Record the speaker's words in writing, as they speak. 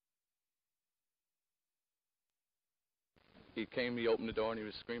he came, he opened the door, and he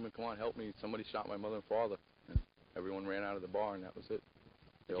was screaming, "Come on, help me! Somebody shot my mother and father!" And everyone ran out of the bar, and that was it.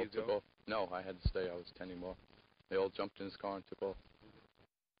 They all took off. No, I had to stay. I was tending bar. They all jumped in his car and took off.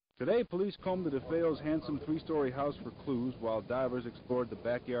 Today, police combed the Defeos' handsome three-story house for clues while divers explored the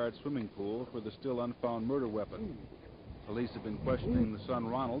backyard swimming pool for the still unfound murder weapon. Police have been questioning the son,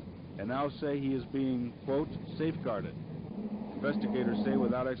 Ronald, and now say he is being, quote, safeguarded. Investigators say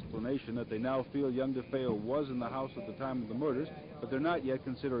without explanation that they now feel young Defeo was in the house at the time of the murders, but they're not yet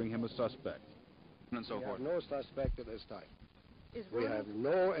considering him a suspect. And so forth. We have no suspect at this time. We have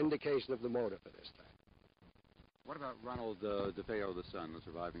no indication of the motive at this time. What about Ronald Defeo, the son, the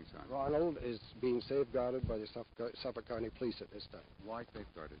surviving son? Ronald is being safeguarded by the Suffolk County Police at this time. Why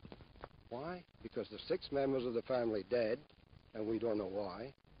safeguarded? Why? Because the 6 members of the family dead, and we don't know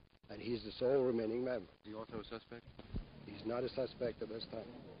why, and he's the sole remaining member. Is he also a suspect? He's not a suspect at this time.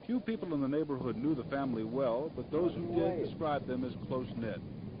 Few people in the neighborhood knew the family well, but those who did described them as close-knit.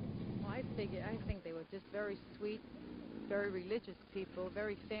 Well, I think they were just very sweet, very religious people,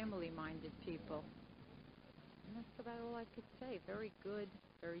 very family-minded people. And that's about all I could say. Very good,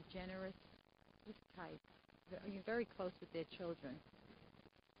 very generous, just tight. You're very close with their children.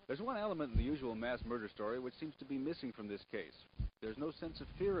 There's one element in the usual mass murder story which seems to be missing from this case. There's no sense of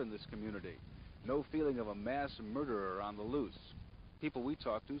fear in this community. No feeling of a mass murderer on the loose. People we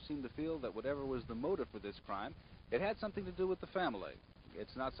talked to seem to feel that whatever was the motive for this crime, it had something to do with the family.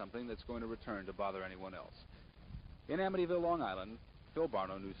 It's not something that's going to return to bother anyone else. In Amityville, Long Island, Phil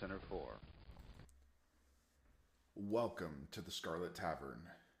Barno, News Center 4. Welcome to the Scarlet Tavern.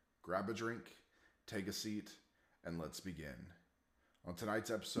 Grab a drink, take a seat, and let's begin. On tonight's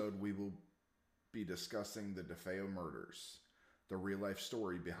episode, we will be discussing the Defeo murders, the real-life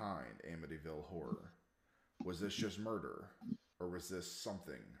story behind Amityville Horror. Was this just murder, or was this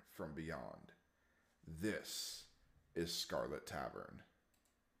something from beyond? This is Scarlet Tavern.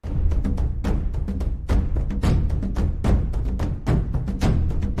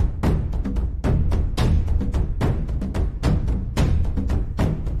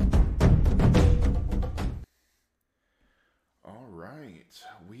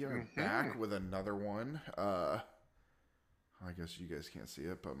 We are back with another one. I guess you guys can't see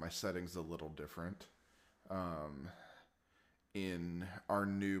it, but my setting's a little different. In our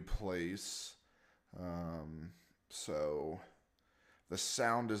new place. So the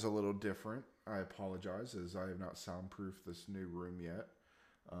sound is a little different. I apologize as I have not soundproofed this new room yet.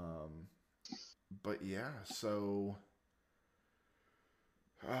 But yeah, so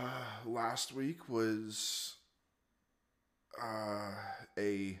last week was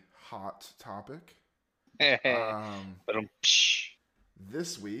a hot topic.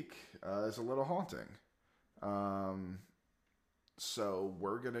 This week is a little haunting. So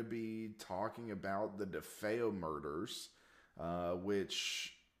we're going to be talking about the Defeo murders,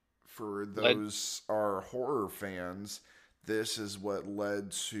 which for those are horror fans, this is what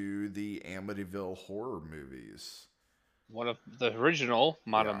led to the Amityville horror movies. One of the original,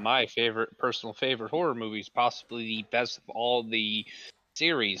 one of my personal favorite horror movies, possibly the best of all the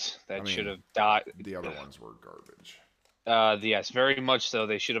series that should have died. The other ones were garbage. Yes, very much so.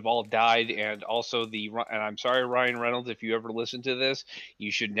 They should have all died, and also and I'm sorry, Ryan Reynolds, if you ever listen to this,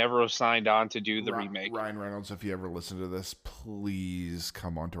 you should never have signed on to do the remake. Ryan Reynolds, if you ever listen to this, please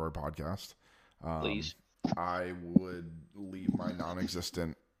come onto our podcast. Please. I would leave my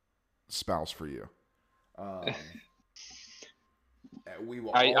non-existent spouse for you. I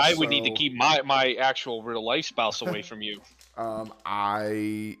would need to keep my actual real life spouse away from you.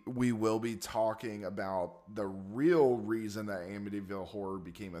 We will be talking about the real reason that Amityville Horror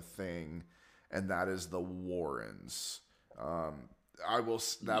became a thing, and that is the Warrens.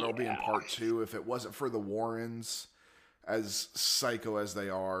 That'll be in part 2. If it wasn't for the Warrens, as psycho as they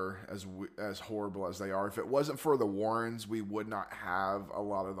are, as horrible as they are, if it wasn't for the Warrens, we would not have a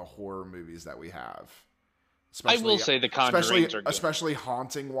lot of the horror movies that we have. I will say the Conjurings are good. Especially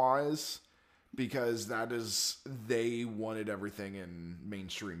haunting-wise, because they wanted everything in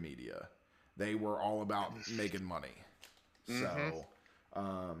mainstream media. They were all about making money. So,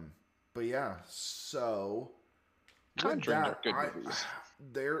 but yeah, so... Conjuring are good movies.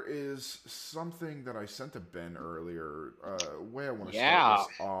 There is something that I sent to Ben earlier, way I want to start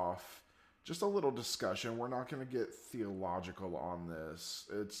this off. Just a little discussion. We're not going to get theological on this.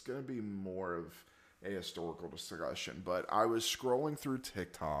 It's going to be more of a historical discussion, but I was scrolling through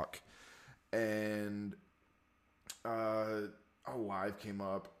TikTok and a live came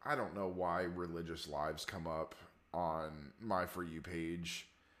up. I don't know why religious lives come up on my For You page.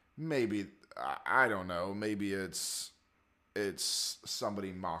 Maybe, I don't know, maybe it's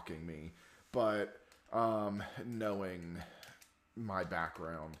somebody mocking me, but knowing my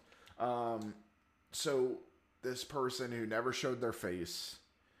background. So this person who never showed their face,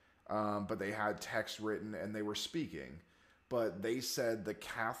 but they had text written and they were speaking. But they said the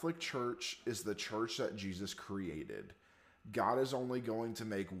Catholic Church is the church that Jesus created. God is only going to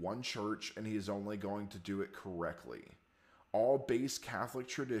make one church, and he is only going to do it correctly. All base Catholic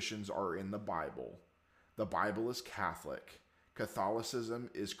traditions are in the Bible. The Bible is Catholic. Catholicism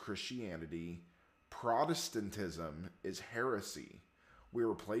is Christianity. Protestantism is heresy. We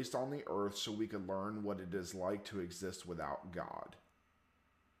were placed on the earth so we could learn what it is like to exist without God.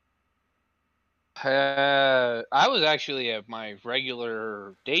 I was actually at my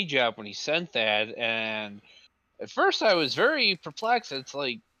regular day job when he sent that, and at first I was very perplexed. It's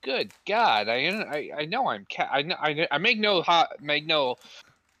like, good God, I know I make no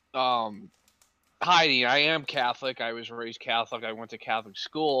hiding. I am Catholic. I was raised Catholic. I went to Catholic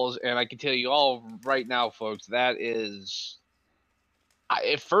schools, and I can tell you all right now, folks, that is.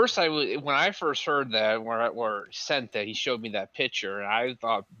 At first, when I first heard that, or sent that, he showed me that picture, and I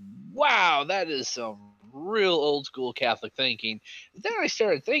thought, wow, that is some real old school Catholic thinking. But then I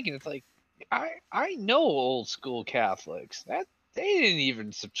started thinking, it's like, I know old school Catholics that they didn't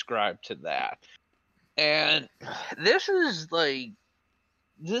even subscribe to that, and this is like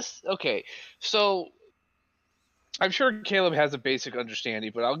this. Okay, so I'm sure Caleb has a basic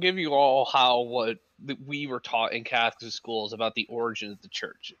understanding, but I'll give you all what we were taught in Catholic schools about the origin of the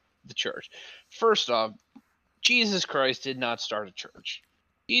church. First off, Jesus Christ did not start a church.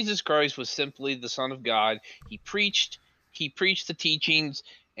 Jesus Christ was simply the Son of God. He preached the teachings,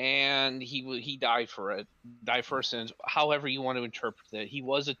 and he died for our sins. However you want to interpret it, he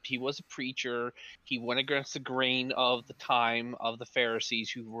was a preacher. He went against the grain of the time of the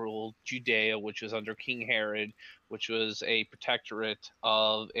Pharisees who ruled Judea, which was under King Herod, which was a protectorate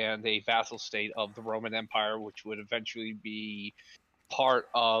of and a vassal state of the Roman Empire, which would eventually be part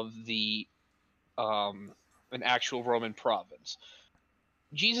of the an actual Roman province.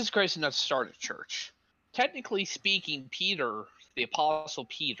 Jesus Christ did not start a church. Technically speaking, Peter, the Apostle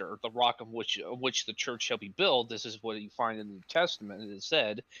Peter, the rock on which the church shall be built, this is what you find in the New Testament. It is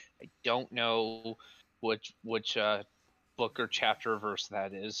said, I don't know which book or chapter or verse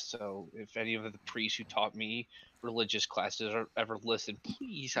that is, so if any of the priests who taught me religious classes ever listen,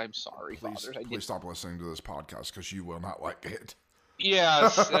 please, I'm sorry, fathers. Please stop listening to this podcast because you will not like it.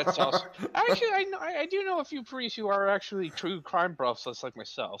 Yes, that's awesome. Actually, I do know a few priests who are actually true crime buffs, just like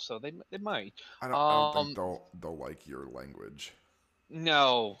myself, so they might. I don't think they'll like your language.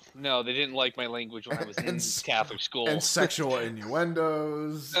 No, they didn't like my language when I was in Catholic school. And sexual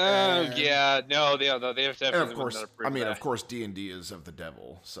innuendos. Yeah, no, they have definitely. And of course, of course, D&D is of the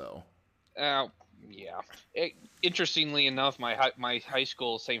devil, so. Yeah. Interestingly enough, my high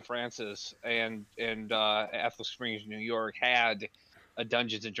school, St. Francis, and Ethel Springs, New York, had a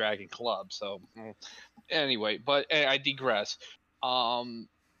Dungeons and Dragon club. So, anyway, but I digress.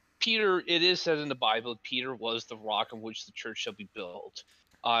 Peter, it is said in the Bible, Peter was the rock on which the church shall be built.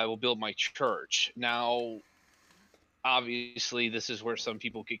 I will build my church. Now, obviously, this is where some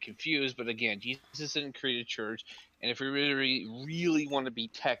people get confused, but again, Jesus didn't create a church. And if we really want to be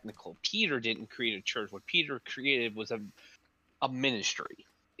technical, Peter didn't create a church. What Peter created was a ministry.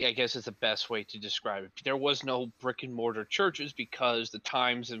 I guess is the best way to describe it. There was no brick and mortar churches because the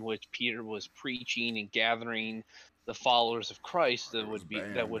times in which Peter was preaching and gathering the followers of Christ was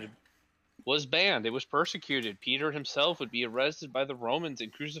banned. It was persecuted. Peter himself would be arrested by the Romans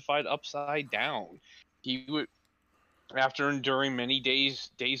and crucified upside down. He would, after enduring many days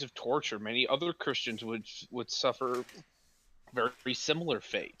of torture, many other Christians would suffer very similar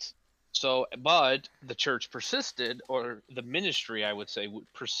fates. So, but the church persisted, or the ministry, I would say,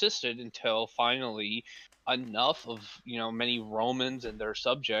 persisted until finally enough of many Romans and their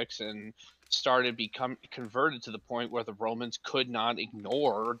subjects and started become converted to the point where the Romans could not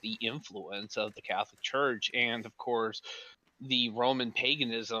ignore the influence of the Catholic Church, and of course, the Roman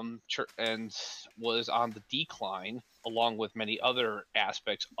paganism and was on the decline, along with many other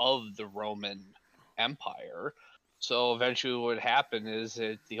aspects of the Roman Empire. So eventually what would happen is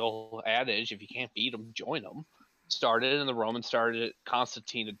that the old adage, if you can't beat them, join them, started, and the Romans started.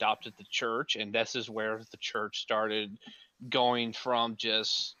 Constantine adopted the church, and this is where the church started going from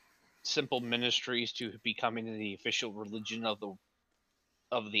just simple ministries to becoming the official religion of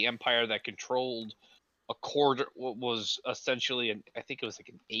the empire that controlled a quarter, what was essentially I think it was like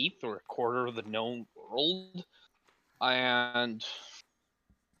an eighth or a quarter of the known world. And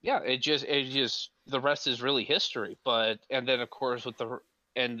yeah, it just the rest is really history. And then of course with the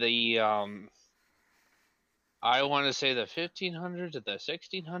I want to say the 1500s to the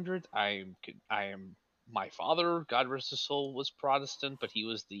 1600s. I am my father, God rest his soul, was Protestant, but he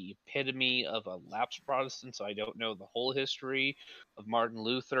was the epitome of a lapsed Protestant, so I don't know the whole history of Martin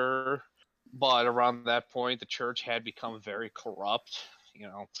Luther. But around that point, the church had become very corrupt.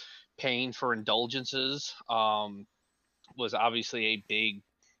 Paying for indulgences was obviously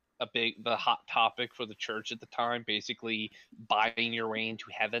the hot topic for the church at the time. Basically, buying your way into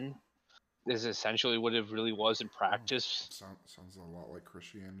heaven is essentially what it really was in practice. Sounds a lot like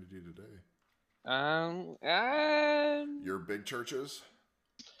Christianity today. Your big churches?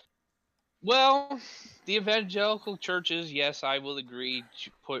 Well, the evangelical churches, yes, I will agree,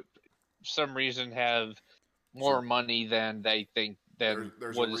 some reason have more money than they think.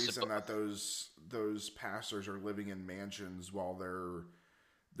 There's a reason that those pastors are living in mansions while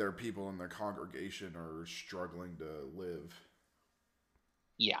their people in their congregation are struggling to live.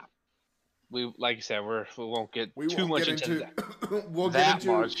 Yeah. Like I said, we won't get too much into that. We'll get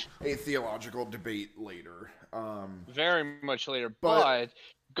into a theological debate later. Very much later. But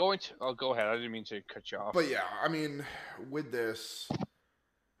go ahead. I didn't mean to cut you off. But yeah, I mean, with this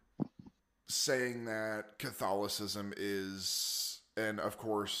saying that Catholicism is, and of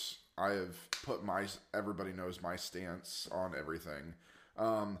course I have put everybody knows my stance on everything.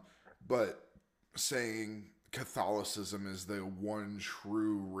 But saying Catholicism is the one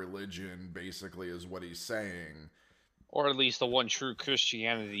true religion, basically, is what he's saying. Or at least the one true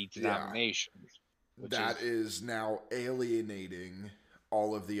Christianity denomination. Yeah. That is now alienating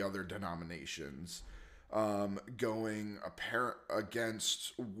all of the other denominations, going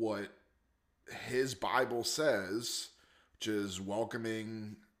against what his Bible says, which is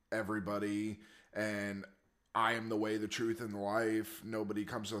welcoming everybody, and I am the way, the truth, and the life. Nobody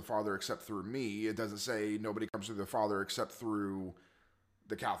comes to the Father except through me. It doesn't say nobody comes to the Father except through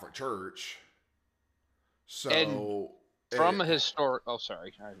the Catholic Church. So, and from a historic... Oh,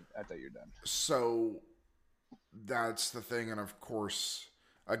 sorry. I thought you were done. So, that's the thing. And of course,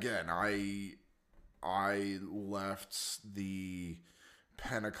 again, I left the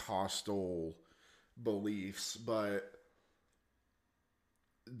Pentecostal beliefs, but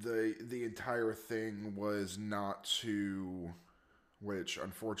the entire thing was not to, which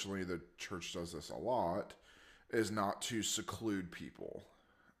unfortunately the church does this a lot, is not to seclude people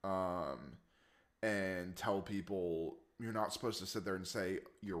and tell people you're not supposed to sit there and say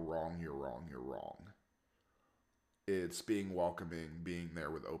you're wrong, you're wrong, you're wrong. It's being welcoming, being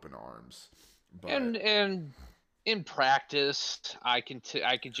there with open arms. But, and in practice, I can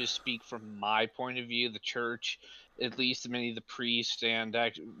just speak from my point of view. The church, at least many of the priests, and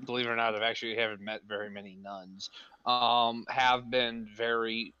believe it or not, haven't met very many nuns, have been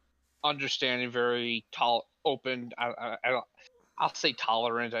very understanding, very open. I'll say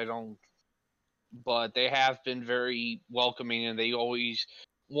tolerant. But they have been very welcoming, and they always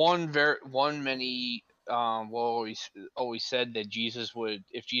always said that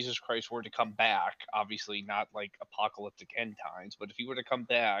if Jesus Christ were to come back, obviously not like apocalyptic end times, but if he were to come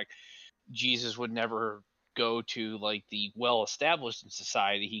back, Jesus would never go to like the well-established in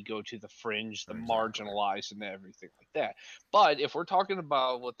society. He'd go to the fringe, the marginalized, and everything like that. But if we're talking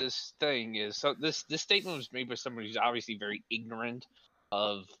about what this thing is, so this statement was made by somebody who's obviously very ignorant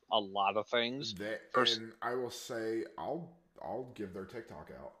of a lot of things. And I will say, I'll give their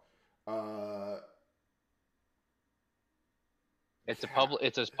TikTok out. It's a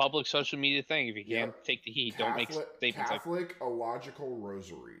public social media thing. If you can't take the heat, don't make statements Catholic illogical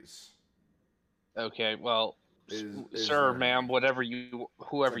rosaries. Okay, well, sir, ma'am, whoever you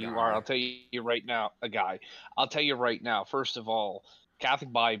are, I'll tell you right now, a guy. I'll tell you right now. First of all,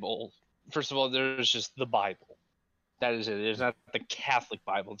 Catholic Bible. First of all, there's just the Bible. That is it. There's not the Catholic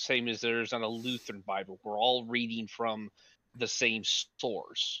Bible. The same as there's not a Lutheran Bible. We're all reading from the same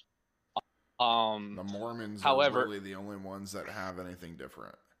source. The Mormons are really the only ones that have anything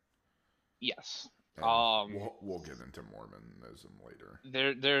different. Yes. We'll get into Mormonism later.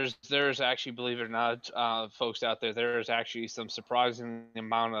 There's actually, believe it or not, folks out there is actually some surprising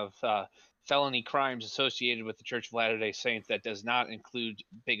amount of felony crimes associated with the Church of Latter-day Saints that does not include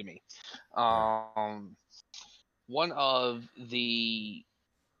bigamy. One of the,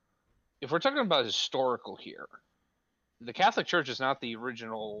 if we're talking about historical here, the Catholic Church is not the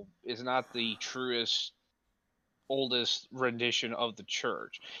truest, oldest rendition of the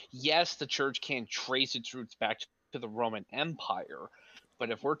church. Yes, the church can trace its roots back to the Roman Empire,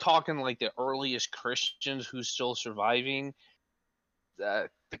 but if we're talking like the earliest Christians who's still surviving, the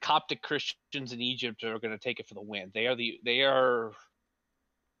Coptic Christians in Egypt are going to take it for the win. They are,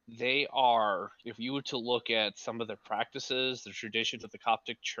 if you were to look at some of their practices, the traditions of the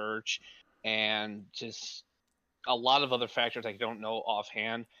Coptic Church, and just a lot of other factors I don't know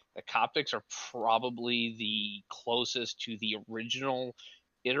offhand, the Coptics are probably the closest to the original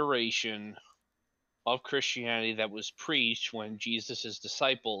iteration of Christianity that was preached when Jesus'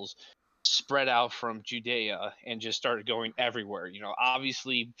 disciples spread out from Judea and just started going everywhere. You know,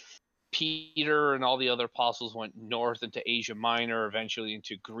 obviously Peter and all the other apostles went north into Asia Minor, eventually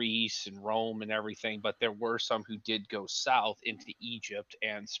into Greece and Rome and everything, but there were some who did go south into Egypt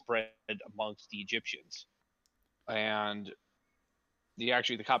and spread amongst the Egyptians. And the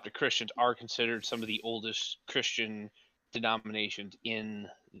Coptic Christians are considered some of the oldest Christian denominations in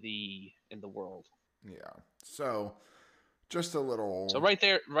the world. Yeah. So just a little. So right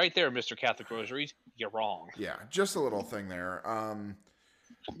there, Mr. Catholic Rosaries, you're wrong. Yeah, just a little thing there.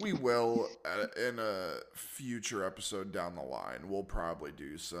 We will, in a future episode down the line, we'll probably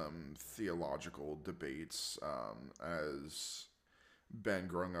do some theological debates, as Ben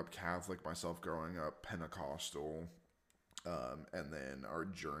growing up Catholic, myself growing up Pentecostal, and then our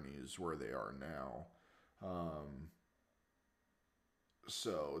journeys where they are now.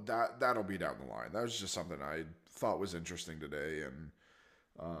 So that'll be down the line. That was just something I thought was interesting today, and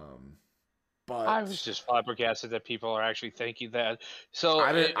but I was just flabbergasted that people are actually thinking that. So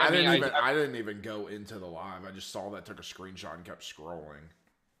I didn't even go into the live. I just saw that, took a screenshot, and kept scrolling.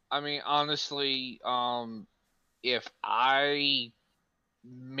 I mean, honestly, if I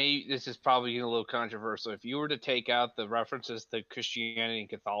this is probably a little controversial. If you were to take out the references to Christianity and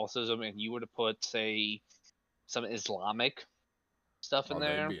Catholicism, and you were to put, say, some Islamic stuff in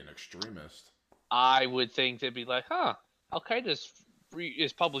there, they'd be an extremist. I would think they'd be like, huh, Al-Qaeda's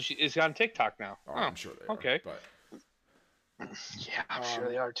is on TikTok now. Oh, I'm sure they are. Okay. But yeah, I'm sure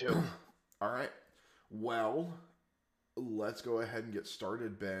they are too. All right. Well, let's go ahead and get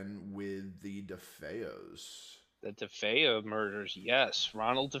started, Ben, with the Defeos. The Defeo murders, yes.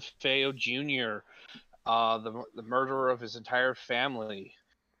 Ronald Defeo Jr., the murderer of his entire family,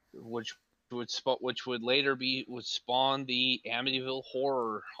 which would later spawn the Amityville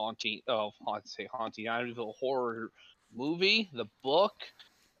Horror Amityville Horror movie, the book,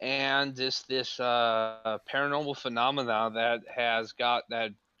 and this paranormal phenomena that has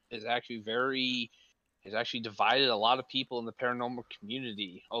actually divided a lot of people in the paranormal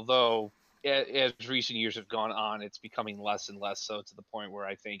community. Although as recent years have gone on, it's becoming less and less so, to the point where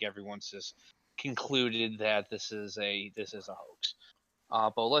I think everyone's just concluded that this is a hoax.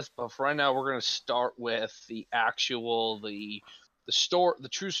 But for right now, we're going to start with the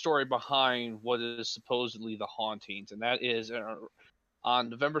true story behind what is supposedly the hauntings, and that is on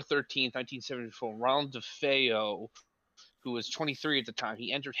November 13th, 1974, Ronald Defeo, who was 23 at the time,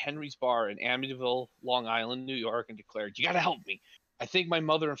 he entered Henry's Bar in Amityville, Long Island, New York, and declared, "You got to help me. I think my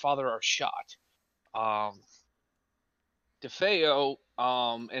mother and father are shot." Defeo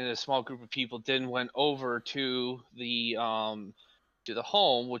and a small group of then went over to the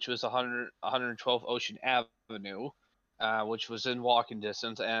home, which was 112 Ocean Avenue, which was in walking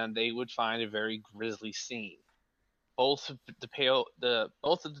distance, and they would find a very grisly scene. Both of the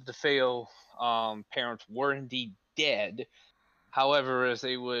Defeo parents were indeed dead. However, as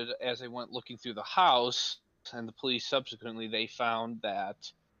they went looking through the house, and the police subsequently, they found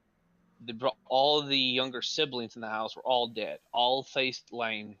that all of the younger siblings in the house were all dead, all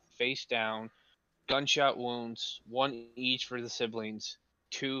laying face down, gunshot wounds, one each for the siblings,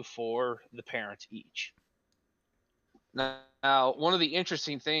 two for the parents each. Now, one of the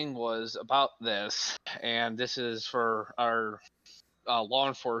interesting things was about this, and this is for our law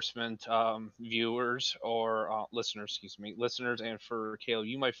enforcement viewers or listeners, and for Kale,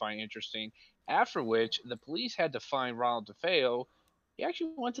 you might find interesting. After which, the police had to find Ronald Defeo. He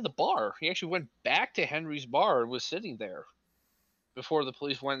actually went to the bar. He actually went back to Henry's Bar and was sitting there before the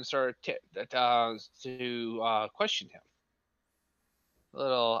police went and started to question him.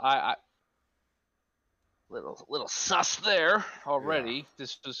 Little sus there already. Yeah.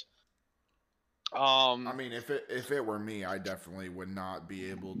 This was. I mean, if it were me, I definitely would not be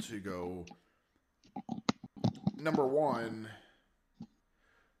able to go. Number one.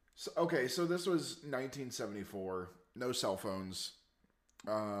 So this was 1974. No cell phones.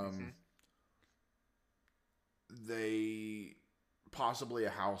 They possibly a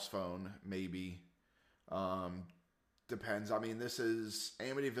house phone, maybe. Depends. I mean,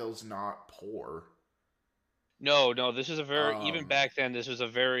 Amityville's not poor. No, this is a very, even back then, this was a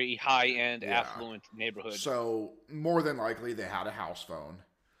very high-end, affluent neighborhood. So, more than likely, they had a house phone.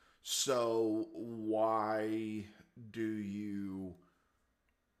 So, why do you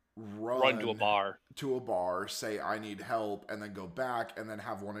run to a bar? Say, I need help, and then go back, and then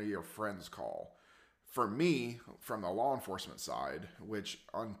have one of your friends call? For me, from the law enforcement side, which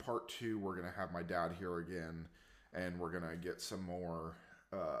on part 2, we're going to have my dad here again, and we're gonna get some more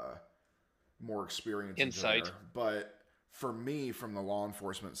experience insight into there. But for me, from the law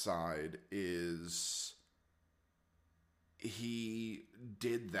enforcement side, is he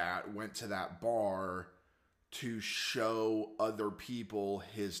did that, went to that bar to show other people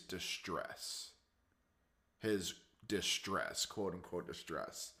his distress, quote unquote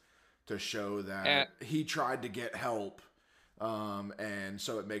distress, to show that he tried to get help, and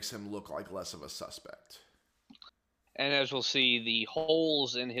so it makes him look like less of a suspect. And as we'll see, the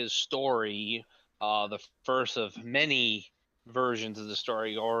holes in his story, the first of many versions of the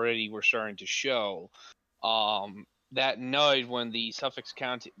story already were starting to show. That night when the Suffolk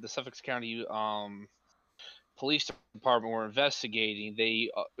County Police Department were investigating,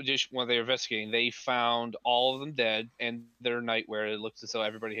 they found all of them dead in their nightwear. It looked as though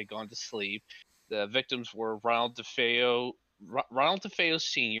everybody had gone to sleep. The victims were Ronald Defeo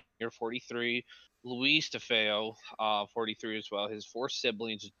Sr., 43, Luis Defeo, 43 as well. His 4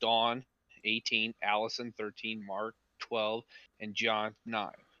 siblings: Dawn, 18, Allison, 13, Mark, 12, and John,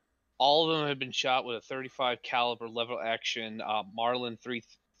 9. All of them had been shot with a 35 caliber lever action Marlin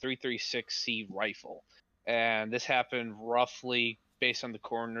 336C rifle, and this happened roughly, based on the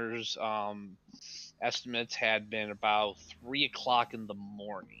coroner's estimates, had been about 3 o'clock in the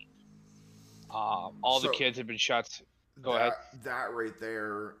morning. All the kids had been shot. Go ahead. That right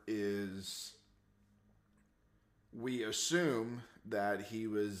there is, we assume that he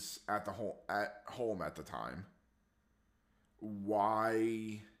was at home at the time.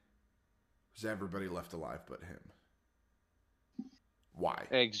 Why was everybody left alive but him? Why?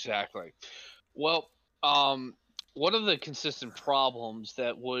 Exactly. Well, one of the consistent problems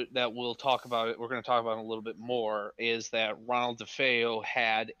that we'll talk about, we're going to talk about a little bit more, is that Ronald Defeo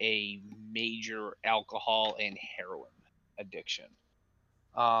had a major alcohol and heroin addiction.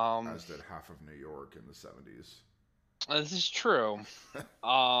 As did half of New York in the 70s. This is true.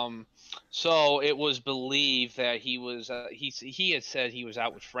 So it was believed that he was he had said he was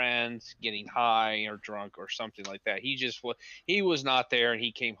out with friends, getting high or drunk or something like that. He was not there, and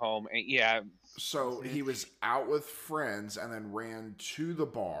he came home, and So he was out with friends and then ran to the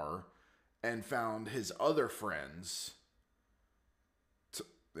bar and found his other friends.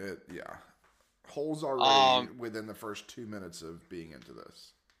 Holes already within the first 2 minutes of being into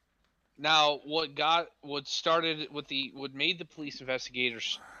this. Now, what made the police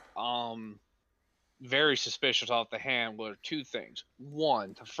investigators very suspicious off the hand were 2 things.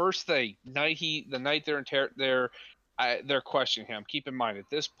 One, the first thing, the night they're questioning him. Keep in mind, at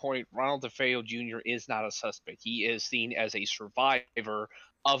this point, Ronald Defeo Jr. is not a suspect. He is seen as a survivor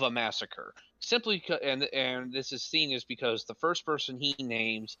of a massacre. Simply, and this is seen as because the first person he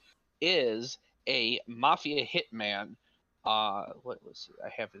names is a mafia hitman. Let's see. I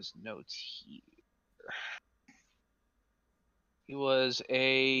have his notes here. He was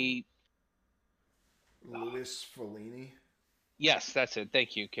a Louis Fellini. Yes, that's it.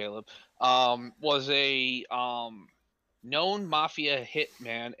 Thank you, Caleb. Was a known mafia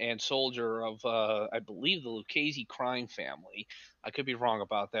hitman and soldier of, I believe, the Lucchese crime family. I could be wrong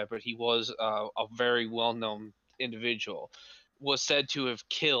about that, but he was a very well-known individual. Was said to have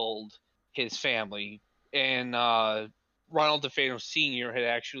killed his family, and Ronald Defeo Sr. had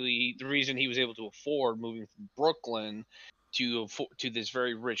actually, the reason he was able to afford moving from Brooklyn to this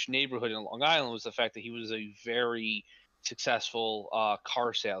very rich neighborhood in Long Island was the fact that he was a very successful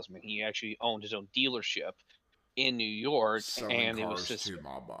car salesman. He actually owned his own dealership in New York, selling cars to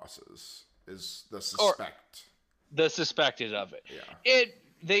mob bosses is the suspect. The suspected of it. Yeah.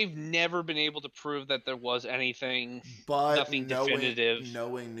 They've never been able to prove that there was nothing definitive.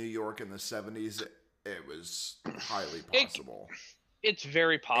 Knowing New York in the 70s, it was highly possible. It's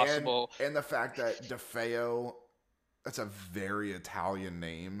very possible. And the fact that Defeo, that's a very Italian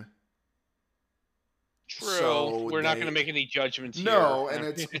name. True. So we're not going to make any judgments here. No, and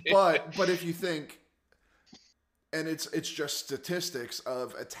it's but if you think, and it's just statistics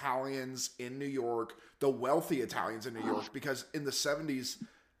of Italians in New York, the wealthy Italians in New York, because in the 70s,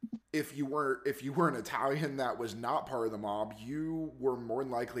 if you were an Italian that was not part of the mob, you were more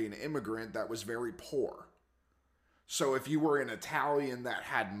than likely an immigrant that was very poor. So if you were an Italian that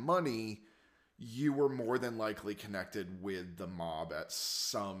had money, you were more than likely connected with the mob at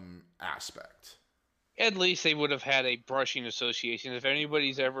some aspect. At least they would have had a brushing association. If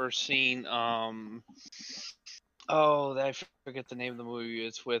anybody's ever seen, I forget the name of the movie.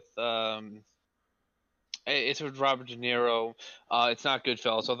 It's with Robert De Niro. It's not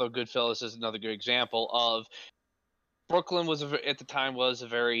Goodfellas, although Goodfellas is another good example of Brooklyn was at the time was a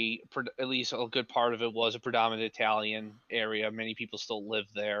very, at least a good part of it was a predominant Italian area. Many people still live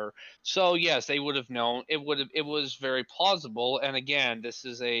there, so yes, they would have known. It was very plausible. And again, this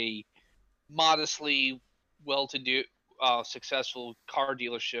is a modestly well-to-do, successful car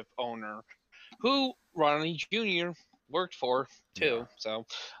dealership owner who Ronnie Jr. worked for too. So,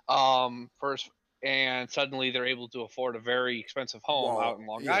 first, and suddenly they're able to afford a very expensive home out in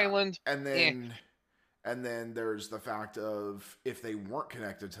Long Island. And then, and then there's the fact of if they weren't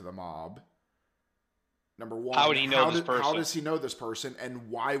connected to the mob. Number one, how would he know this person? How does he know this person, and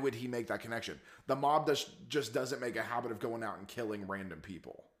why would he make that connection? The mob just doesn't make a habit of going out and killing random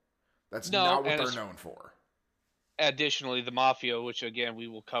people. That's not what they're known for. Additionally, the mafia, which again we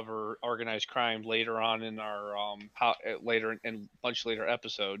will cover organized crime later on in our later in much later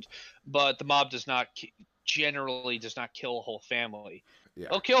episodes, but the mob generally does not kill a whole family. Yeah.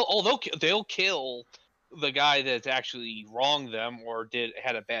 They'll kill the guy that's actually wronged them or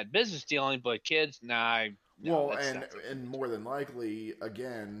had a bad business dealing, but kids, nah. Well, and more than likely,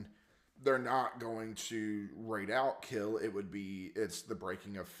 again, they're not going to right out kill. It's the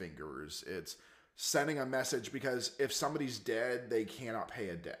breaking of fingers. It's sending a message, because if somebody's dead, they cannot pay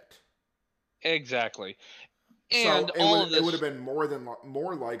a debt. Exactly. And so it would have been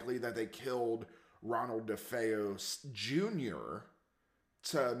more likely that they killed Ronald Defeos Jr.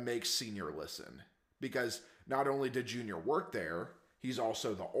 to make Senior listen. Because not only did Junior work there, he's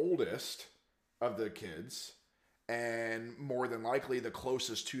also the oldest of the kids, and more than likely the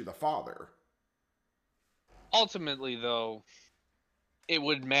closest to the father. Ultimately, though, it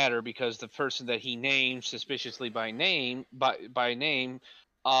would matter, because the person that he named suspiciously by name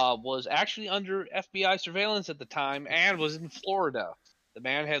was actually under FBI surveillance at the time and was in Florida. The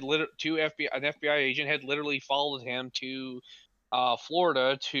man had an FBI agent had literally followed him to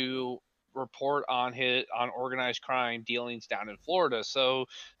Florida to report on organized crime dealings down in Florida. So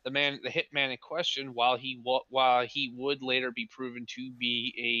the hitman in question, while he would later be proven to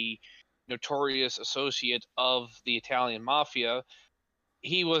be a notorious associate of the Italian mafia,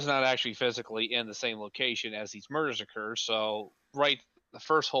 he was not actually physically in the same location as these murders occur. So the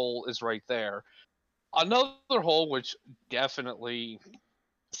first hole is right there. Another hole, which definitely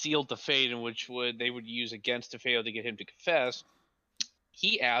sealed the fate, and which they would use against Defeo to get him to confess,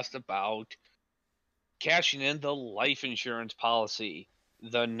 he asked about cashing in the life insurance policy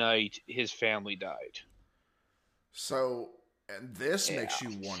the night his family died. So, and this makes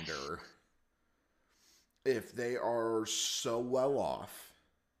you wonder if they are so well off.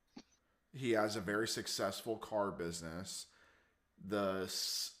 He has a very successful car business.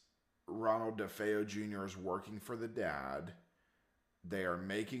 Ronald Defeo Jr. is working for the dad. They are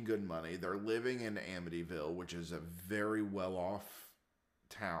making good money. They're living in Amityville, which is a very well-off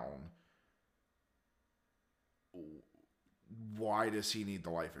town. Why does he need the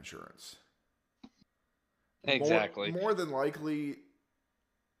life insurance? Exactly. More than likely,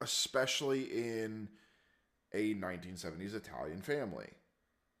 especially in a 1970s Italian family.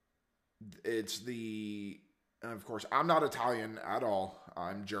 And of course, I'm not Italian at all.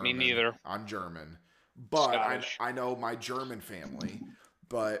 I'm German. Me neither. I'm German. But I know my German family.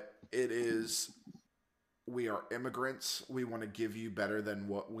 But we are immigrants. We want to give you better than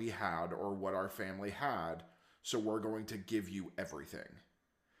what we had or what our family had. So we're going to give you everything.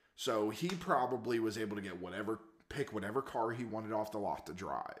 So he probably was able to pick whatever car he wanted off the lot to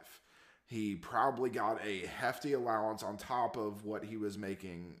drive. He probably got a hefty allowance on top of what he was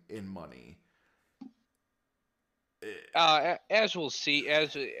making in money. As we'll see,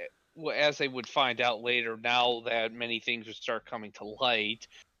 as they would find out later, now that many things would start coming to light,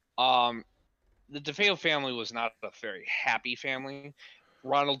 the DeFeo family was not a very happy family.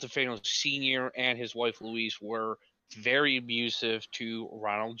 Ronald DeFeo Sr. and his wife Louise were very abusive to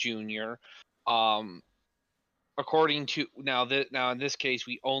Ronald Jr. According to now in this case,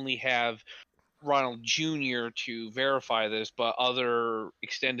 we only have Ronald Jr. to verify this, but other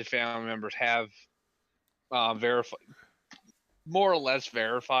extended family members have more or less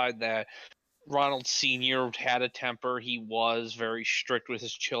verified that Ronald Sr. had a temper. He was very strict with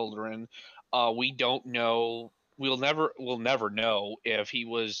his children. We don't know. We'll never know if he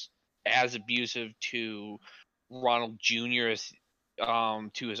was as abusive to Ronald Jr. as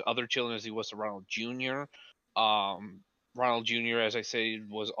to his other children as he was to Ronald Jr. Ronald Jr., as I say,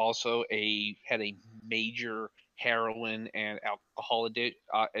 was also had a major heroin and alcohol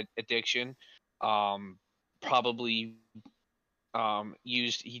addiction. Probably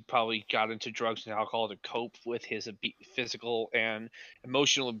he probably got into drugs and alcohol to cope with his physical and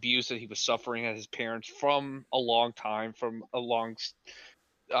emotional abuse that he was suffering at his parents from a long time, from a long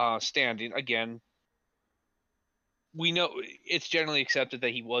standing. Again, we know it's generally accepted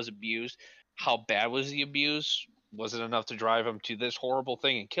that he was abused. How bad was the abuse? Was it enough to drive him to this horrible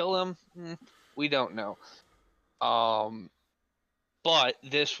thing and kill him? We don't know. But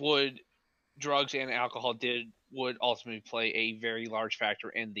drugs and alcohol would ultimately play a very large factor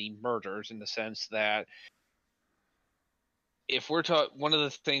in the murders, in the sense that if we're one of the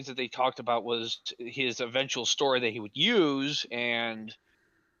things that they talked about was his eventual story that he would use, and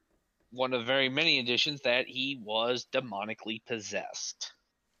one of very many additions that he was demonically possessed.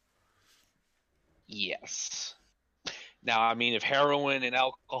 Yes. Now, I mean, if heroin and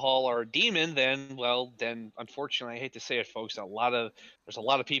alcohol are a demon, then unfortunately, I hate to say it, folks, there's a lot of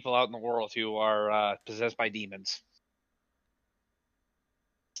people out in the world who are possessed by demons.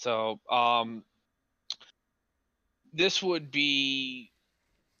 So, this would be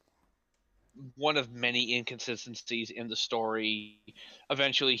one of many inconsistencies in the story.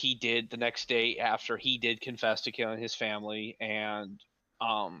 Eventually, the next day after, he did confess to killing his family, and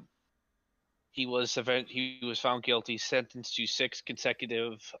he was found guilty, sentenced to 6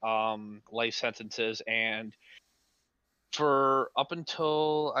 consecutive life sentences, and for up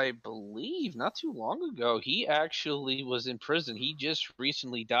until, I believe, not too long ago, he actually was in prison. He just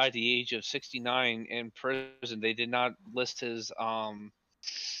recently died at the age of 69 in prison. They did not list his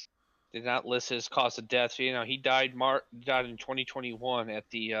cause of death. You know, he died in 2021 at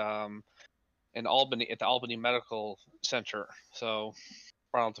the in Albany, at the Albany Medical Center. So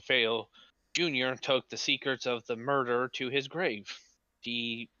Ronald Defeo Jr. took the secrets of the murder to his grave.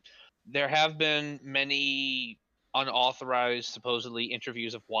 There have been many unauthorized, supposedly,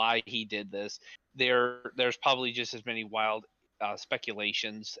 interviews of why he did this. There's probably just as many wild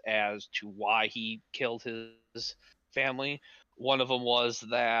speculations as to why he killed his family. One of them was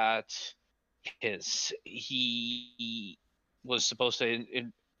that he was supposed to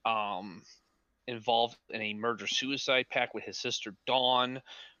involved in a murder-suicide pact with his sister Dawn,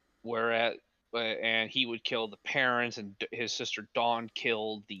 and he would kill the parents, and his sister Dawn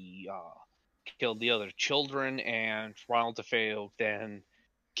killed the other children, and Ronald Defeo then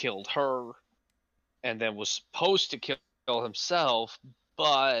killed her, and then was supposed to kill himself,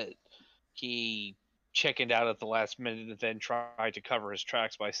 but he chickened out at the last minute and then tried to cover his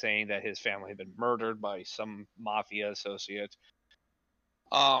tracks by saying that his family had been murdered by some mafia associate.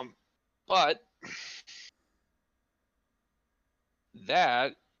 But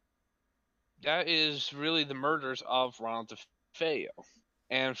that is really the murders of Ronald Defeo.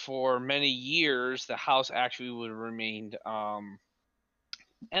 And for many years, the house actually would have remained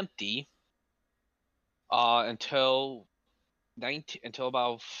empty until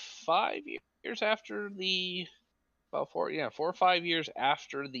about 5 years after about 4 or 5 years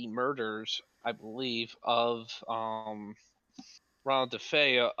after the murders, I believe, of Ronald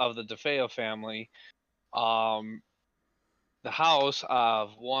Defeo, of the Defeo family. The house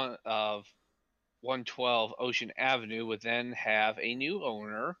of 112 Ocean Avenue would then have a new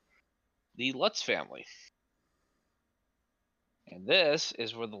owner, the Lutz family. And this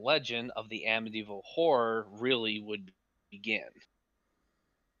is where the legend of the Amityville Horror really would begin.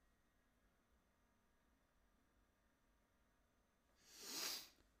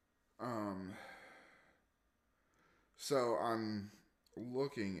 So I'm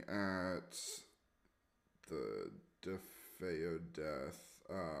looking at the DeFeo death.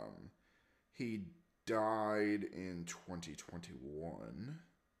 He died in 2021.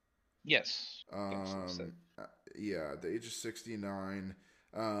 Yes. Yeah, at the age of 69.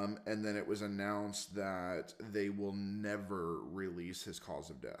 And then it was announced that they will never release his cause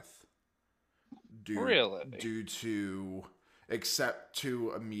of death. Due to, except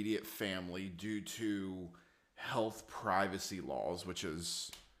to immediate family, due to health privacy laws, which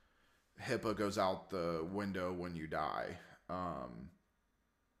is HIPAA goes out the window when you die.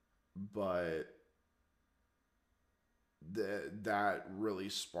 But that really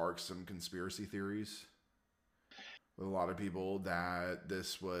sparks some conspiracy theories with a lot of people, that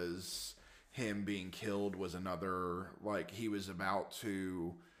this was him being killed was another, like he was about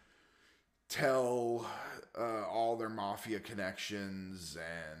to tell all their mafia connections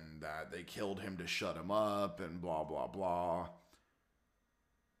and that they killed him to shut him up and blah blah blah.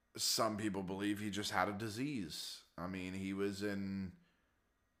 Some people believe he just had a disease. I mean, he was in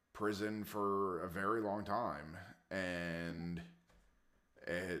prison for a very long time, and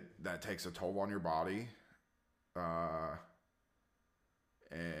that takes a toll on your body.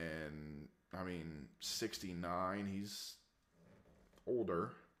 And I mean, 69, he's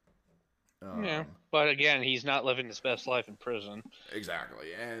older. Yeah, but again, he's not living his best life in prison.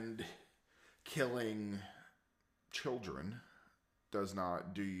 Exactly, and killing children does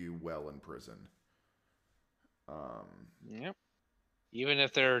not do you well in prison. Yep. Even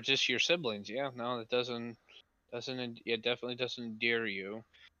if they're just your siblings, no, it definitely doesn't endear you.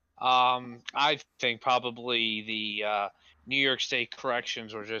 I think probably the New York State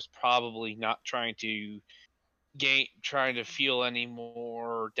corrections were just probably not trying to feel any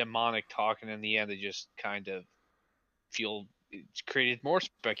more demonic talk, and in the end, they just kind of it's created more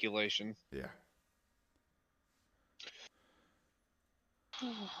speculation. Yeah.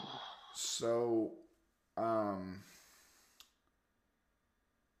 So,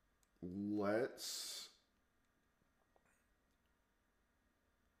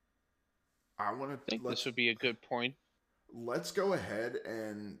 this would be a good point. Let's go ahead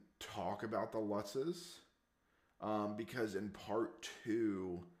and talk about the Lutzes, because in part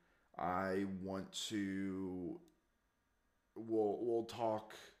 2, I want to. We'll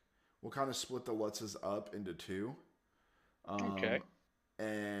kind of split the Lutzes up into 2. Okay.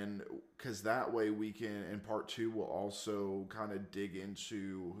 And because that way we can, in part 2, we'll also kind of dig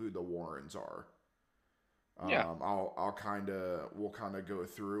into who the Warrens are. Yeah. We'll kind of go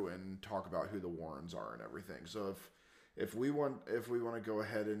through and talk about who the Warrens are and everything. So if we want to go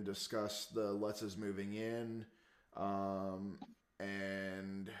ahead and discuss the Lutzes moving in,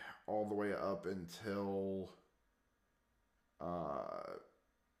 and all the way up until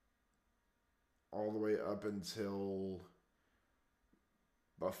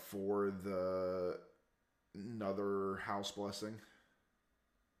before the another house blessing.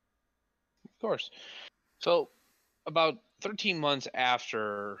 Of course. So, about 13 months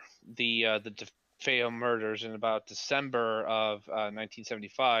after the Defeo murders, in about December of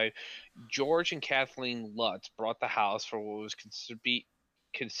 1975, George and Kathleen Lutz bought the house for what was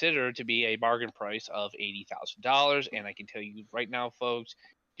considered to be a bargain price of $80,000. And I can tell you right now, folks,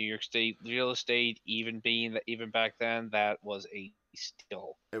 New York State real estate, even back then, that was a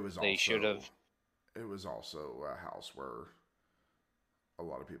steal. It was also a house where a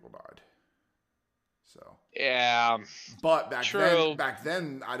lot of people died. So yeah, but back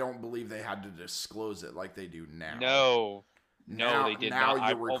then, I don't believe they had to disclose it like they do now. No, they did not. Now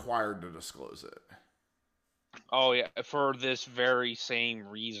you're required to disclose it. Oh yeah, for this very same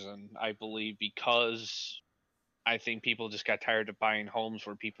reason, I believe, because I think people just got tired of buying homes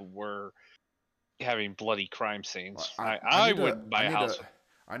where people were having bloody crime scenes. I wouldn't buy a house.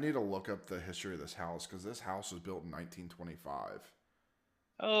 I need to look up the history of this house, because this house was built in 1925.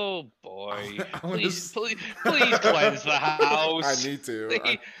 Oh boy! Please cleanse the house. I need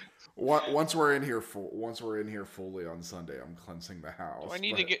to. Once we're in here fully on Sunday, I'm cleansing the house.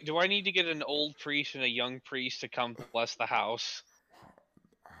 Do I need to get an old priest and a young priest to come bless the house?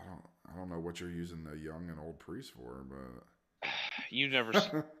 I don't know what you're using the young and old priest for, but you've never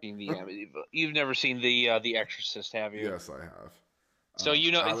seen the You've never seen the Exorcist, have you? Yes, I have. So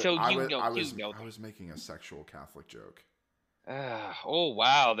I was making a sexual Catholic joke. Oh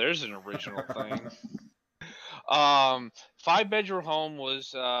wow, there's an original thing. 5-bedroom home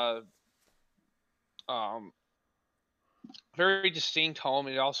was very distinct home.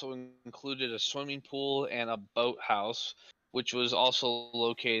 It also included a swimming pool and a boathouse, which was also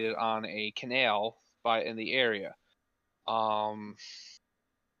located on a canal in the area.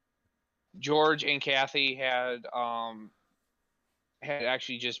 George and Kathy had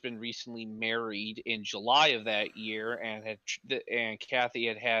actually just been recently married in July of that year, and Kathy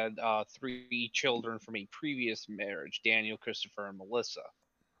had 3 children from a previous marriage: Daniel, Christopher, and Melissa.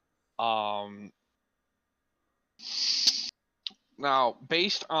 Now,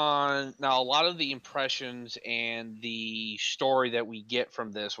 a lot of the impressions and the story that we get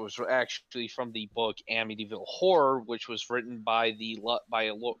from this was actually from the book Amityville Horror, which was written by I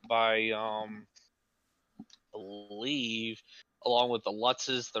believe, along with the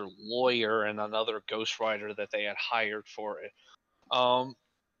Lutzes, their lawyer, and another ghostwriter that they had hired for it.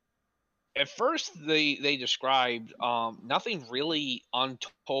 At first, they described nothing really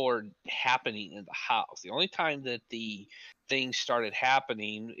untoward happening in the house. The only time that the things started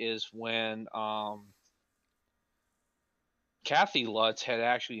happening is when Kathy Lutz had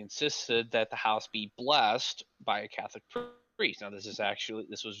actually insisted that the house be blessed by a Catholic priest. Now,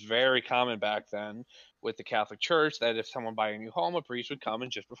 this was very common back then with the Catholic Church, that if someone bought a new home, a priest would come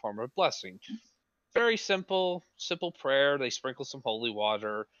and just perform a blessing. Very simple prayer. They sprinkle some holy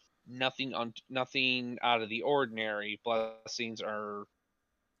water. Nothing out of the ordinary. Blessings are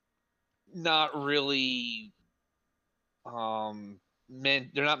not really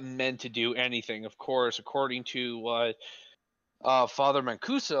they're not meant to do anything. Of course, according to what Father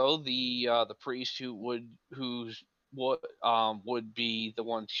Mancuso, the priest who would be the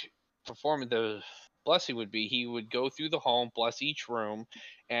one performing the blessing would be. He would go through the home, bless each room,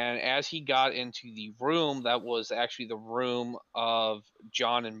 and as he got into the room that was actually the room of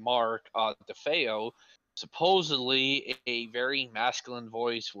John and Mark Defeo, supposedly a very masculine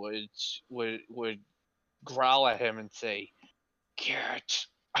voice would growl at him and say, "Get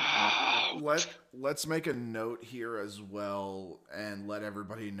out." Let's make a note here as well and let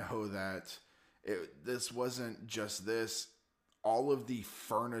everybody know that this wasn't just this. All of the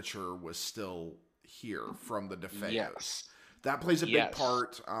furniture was still here from the Defeos. Yes. That plays a big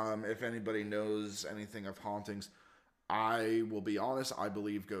part. If anybody knows anything of hauntings, I will be honest. I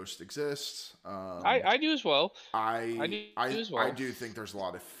believe ghosts exist. I do as well. I do think there's a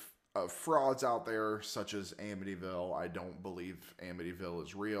lot of frauds out there, such as Amityville. I don't believe Amityville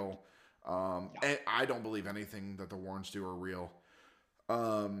is real. And I don't believe anything that the Warrens do are real.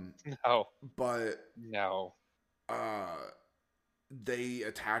 No. But no. They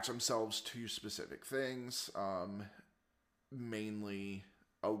attach themselves to specific things. Mainly,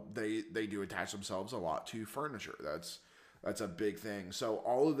 they do attach themselves a lot to furniture. That's a big thing. So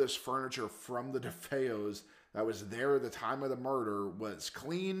all of this furniture from the Defeos that was there at the time of the murder was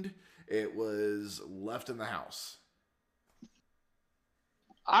cleaned. It was left in the house.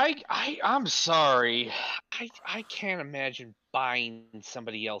 I'm sorry. I can't imagine buying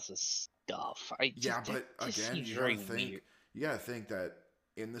somebody else's stuff. But again, you gotta think that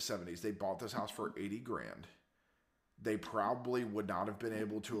in the 70s they bought this house for $80,000. They probably would not have been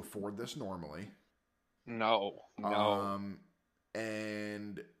able to afford this normally. No.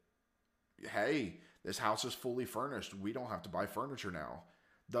 And hey, this house is fully furnished. We don't have to buy furniture now.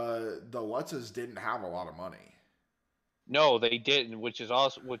 The Lutzes didn't have a lot of money. No, they didn't, which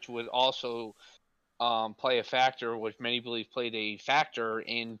would also play a factor, which many believe played a factor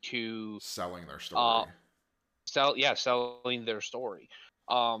into selling their story. Selling their story.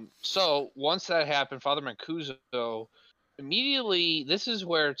 So once that happened, Father Mancuso immediately. This is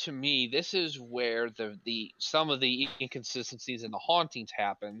where the some of the inconsistencies and the hauntings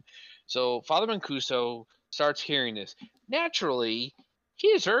happen. So Father Mancuso starts hearing this. Naturally, he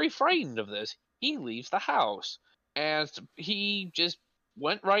is very frightened of this. He leaves the house, and he just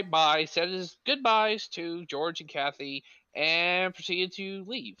went right by, said his goodbyes to George and Kathy, and proceeded to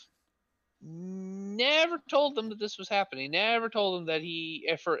leave. Never told them that this was happening. Never told them that he,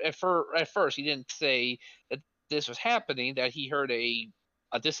 at first, he didn't say that this was happening, that he heard a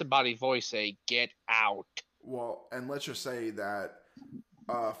disembodied voice say, "Get out." Well, and let's just say that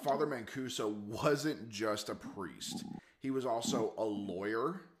Father Mancuso wasn't just a priest. He was also a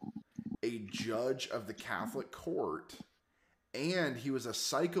lawyer, a judge of the Catholic court, and he was a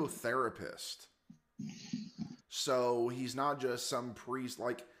psychotherapist. So he's not just some priest.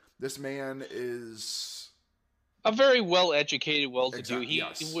 Like, this man is a very well-educated, well-to-do.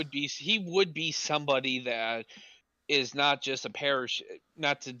 Exactly, He would be somebody that is not just a parish,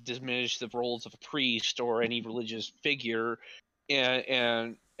 not to diminish the roles of a priest or any religious figure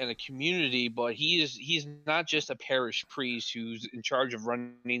in a community, but he's not just a parish priest who's in charge of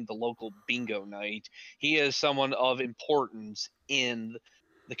running the local bingo night. He is someone of importance in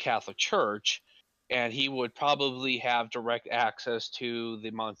the Catholic Church, and he would probably have direct access to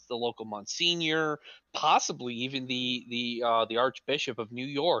the local Monsignor, possibly even the Archbishop of New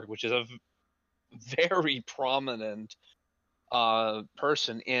York, which is a very prominent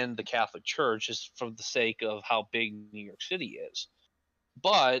person in the Catholic Church, just for the sake of how big New York City is.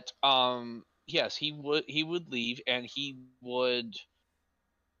 But yes, he would leave, and he would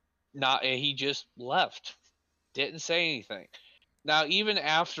not. He just left, didn't say anything. Now, even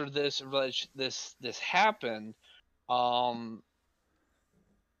after this happened,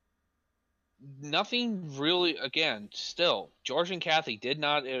 nothing really. Again, still, George and Kathy did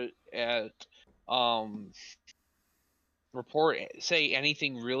not say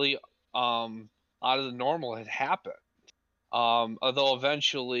anything really out of the normal had happened. Although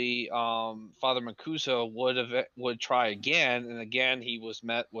eventually Father Mancuso would try again, and again he was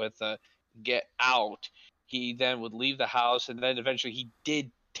met with a "get out." He then would leave the house, and then eventually he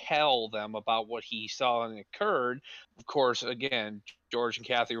did tell them about what he saw and occurred. Of course, again, George and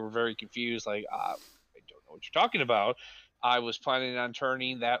Kathy were very confused, like, I don't know what you're talking about. I was planning on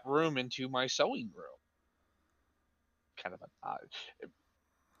turning that room into my sewing room. Kind of an odd.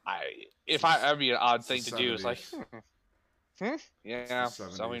 I'd be an odd thing to do. It's like, yeah,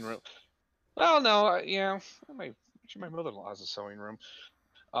 sewing room. Well, no, yeah, actually, my mother-in-law has a sewing room.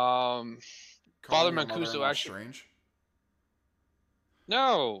 Father Mancuso actually. Strange?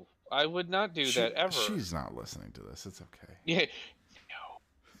 No, I would not do that ever. She's not listening to this. It's okay. Yeah,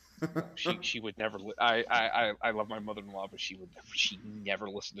 no, she would never. I love my mother-in-law, but she never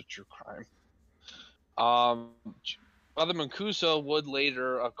listen to true crime. Father Mancuso would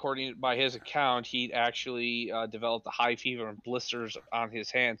later, according by his account, he'd actually developed a high fever and blisters on his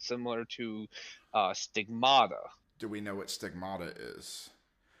hands, similar to stigmata. Do we know what stigmata is?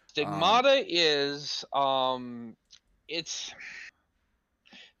 Stigmata is it's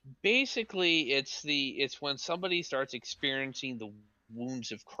basically it's when somebody starts experiencing the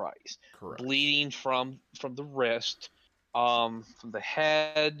wounds of Christ, Correct. bleeding from the wrist, from the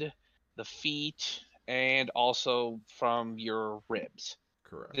head, the feet, and also from your ribs.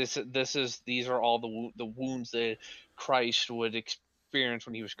 Correct. These are all the wounds that Christ would experience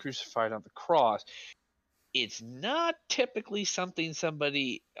when he was crucified on the cross. It's not typically something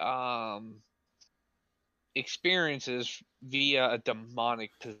somebody experiences via a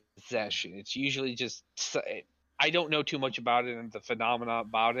demonic possession. It's usually just, I don't know too much about it and the phenomena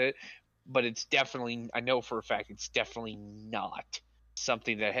about it, but it's definitely, I know for a fact it's definitely not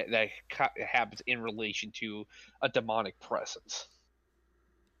something that happens in relation to a demonic presence.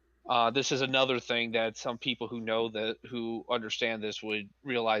 This is another thing that some people who understand this would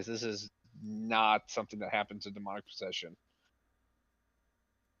realize this is not something that happens in demonic possession.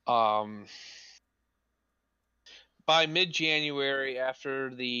 By mid-January,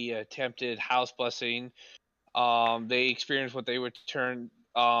 after the attempted house blessing, they experienced what they would term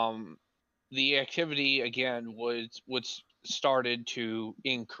the activity again would started to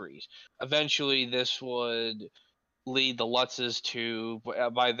increase. Eventually, this would lead the Lutzes to,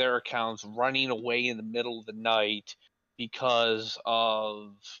 by their accounts, running away in the middle of the night because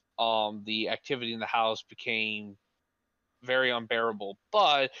of the activity in the house became very unbearable.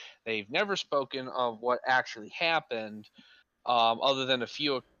 But they've never spoken of what actually happened, other than a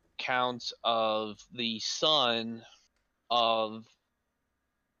few accounts of the son of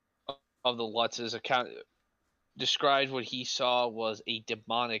the Lutz's account described what he saw was a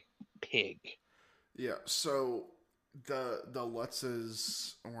demonic pig. Yeah, so the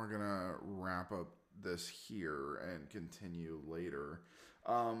Lutzes, we're gonna wrap up this here and continue later.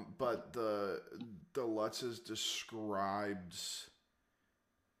 But the Lutzes described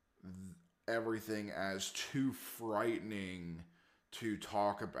everything as too frightening to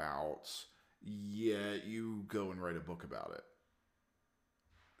talk about, yet you go and write a book about it.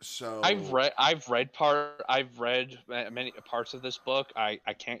 So I've read many parts of this book. I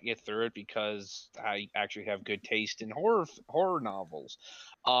can't get through it because I actually have good taste in horror novels.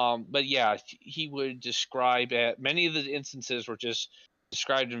 But yeah, he would describe many of the instances were just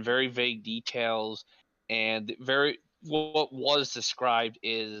described in very vague details, and what was described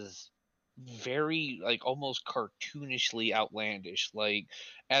is very like almost cartoonishly outlandish. Like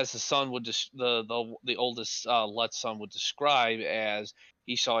as the son would the oldest Lutz son would describe as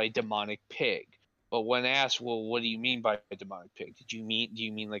he saw a demonic pig. But when asked, well, what do you mean by a demonic pig? Do you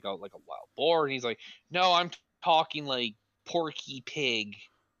mean like a wild boar? And he's like, no, I'm talking like Porky Pig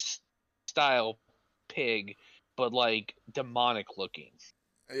style pig, but like demonic looking.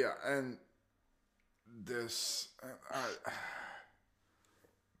 yeah, and this,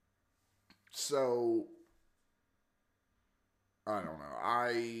 so I don't know.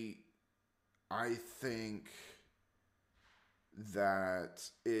 I think that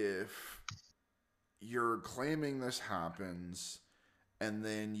if you're claiming this happens and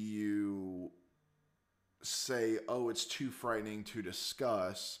then you say, oh, it's too frightening to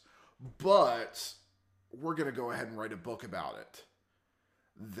discuss, but we're going to go ahead and write a book about it,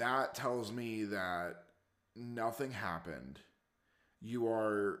 that tells me that nothing happened.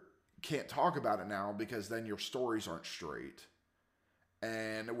 You can't talk about it now because then your stories aren't straight.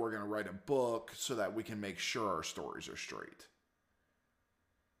 And we're going to write a book so that we can make sure our stories are straight.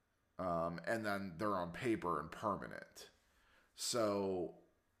 And then they're on paper and permanent. So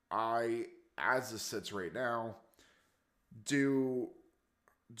as this sits right now, do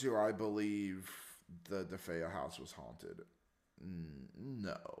I believe the Defeo house was haunted?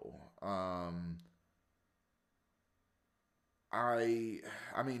 No.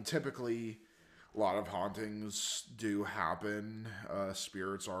 I mean, typically, a lot of hauntings do happen.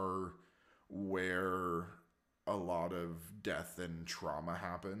 Spirits are where a lot of death and trauma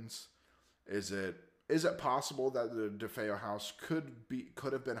happens. Is it possible that the Defeo house could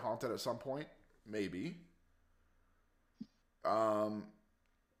have been haunted at some point? Maybe.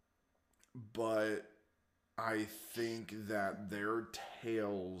 But I think that their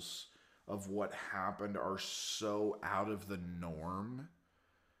tales of what happened are so out of the norm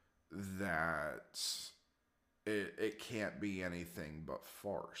that it can't be anything but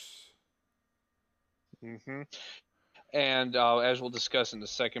farce. Mm-hmm. And as we'll discuss in the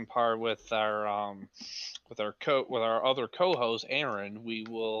second part with our other co-host Aaron, we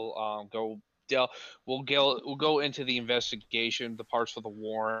will go we'll go into the investigation, the parts for the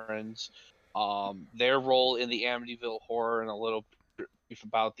Warrens, their role in the Amityville horror, and a little brief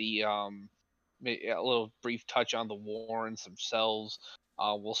about a little brief touch on the Warrens themselves.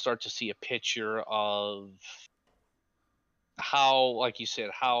 We'll start to see a picture of how, like you said,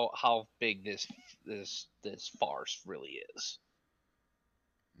 how big this farce really is.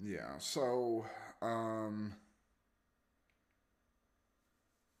 Yeah. So,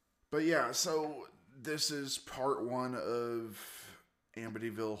 but yeah. So this is part 1 of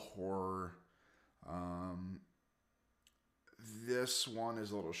Amityville Horror. This one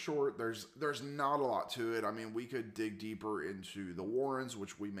is a little short. There's not a lot to it. I mean, we could dig deeper into the Warrens,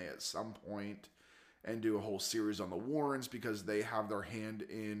 which we may at some point, and do a whole series on the Warrens because they have their hand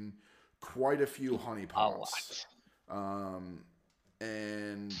in quite a few honeypots. And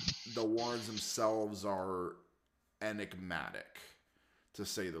the Warrens themselves are enigmatic, to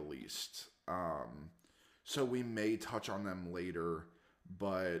say the least. So we may touch on them later.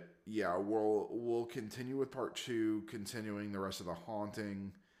 But yeah, we'll continue with part 2, continuing the rest of the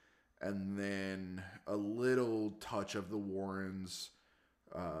haunting, and then a little touch of the Warrens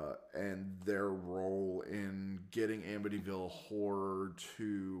and their role in getting Amityville Horror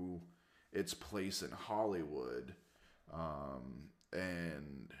to its place in Hollywood.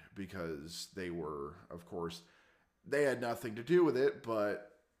 And because they were, of course, they had nothing to do with it,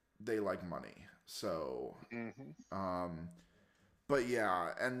 but they like money. So, but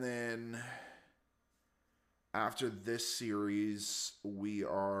yeah, and then after this series, we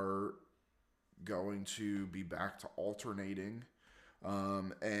are going to be back to alternating.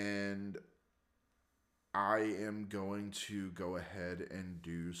 And I am going to go ahead and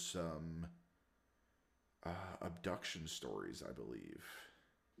do some abduction stories, I believe.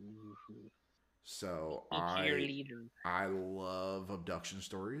 Mm-hmm. So I love abduction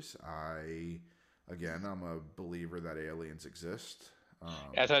stories. I'm a believer that aliens exist.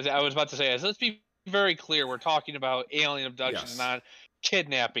 As I was about to say, let's be very clear. We're talking about alien abductions, not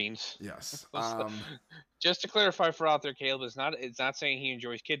kidnappings. Yes. Just to clarify for out there, Caleb, it's not saying he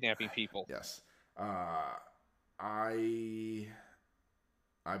enjoys kidnapping people. Yes. I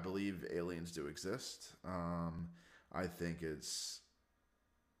believe aliens do exist. I think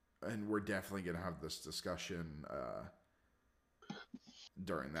and we're definitely going to have this discussion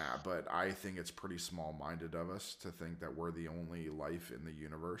during that, but I think it's pretty small-minded of us to think that we're the only life in the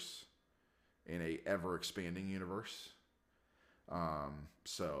universe, in a ever-expanding universe.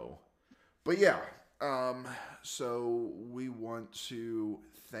 But yeah, so we want to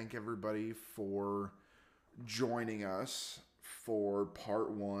thank everybody for joining us for part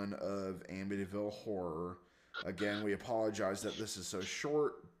 1 of Amityville Horror. Again, we apologize that this is so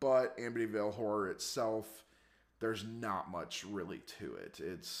short, but Amityville Horror itself, there's not much really to it.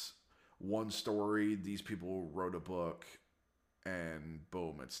 It's one story, these people wrote a book, and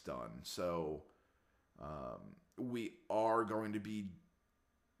boom, it's done. So, we are going to be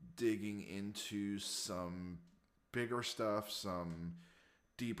digging into some bigger stuff, some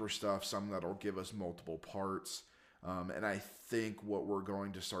deeper stuff, some that'll give us multiple parts. And I think what we're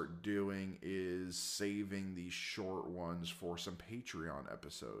going to start doing is saving these short ones for some Patreon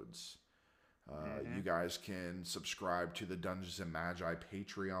episodes. You guys can subscribe to the Dungeons and Magi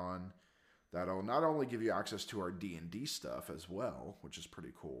Patreon. That'll not only give you access to our D&D stuff as well, which is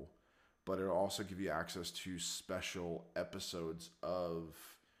pretty cool, but it'll also give you access to special episodes of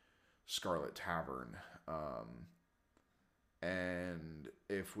Scarlet Tavern. And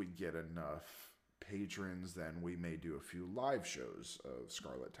if we get enough patrons, then we may do a few live shows of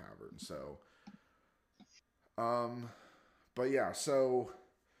Scarlet Tavern. So, but yeah, so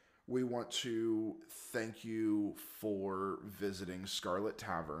we want to thank you for visiting Scarlet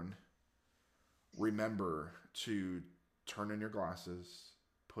Tavern. Remember to turn in your glasses,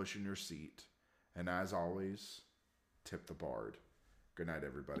 push in your seat, and as always, tip the bard. Good night,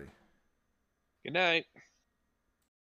 everybody. Good night.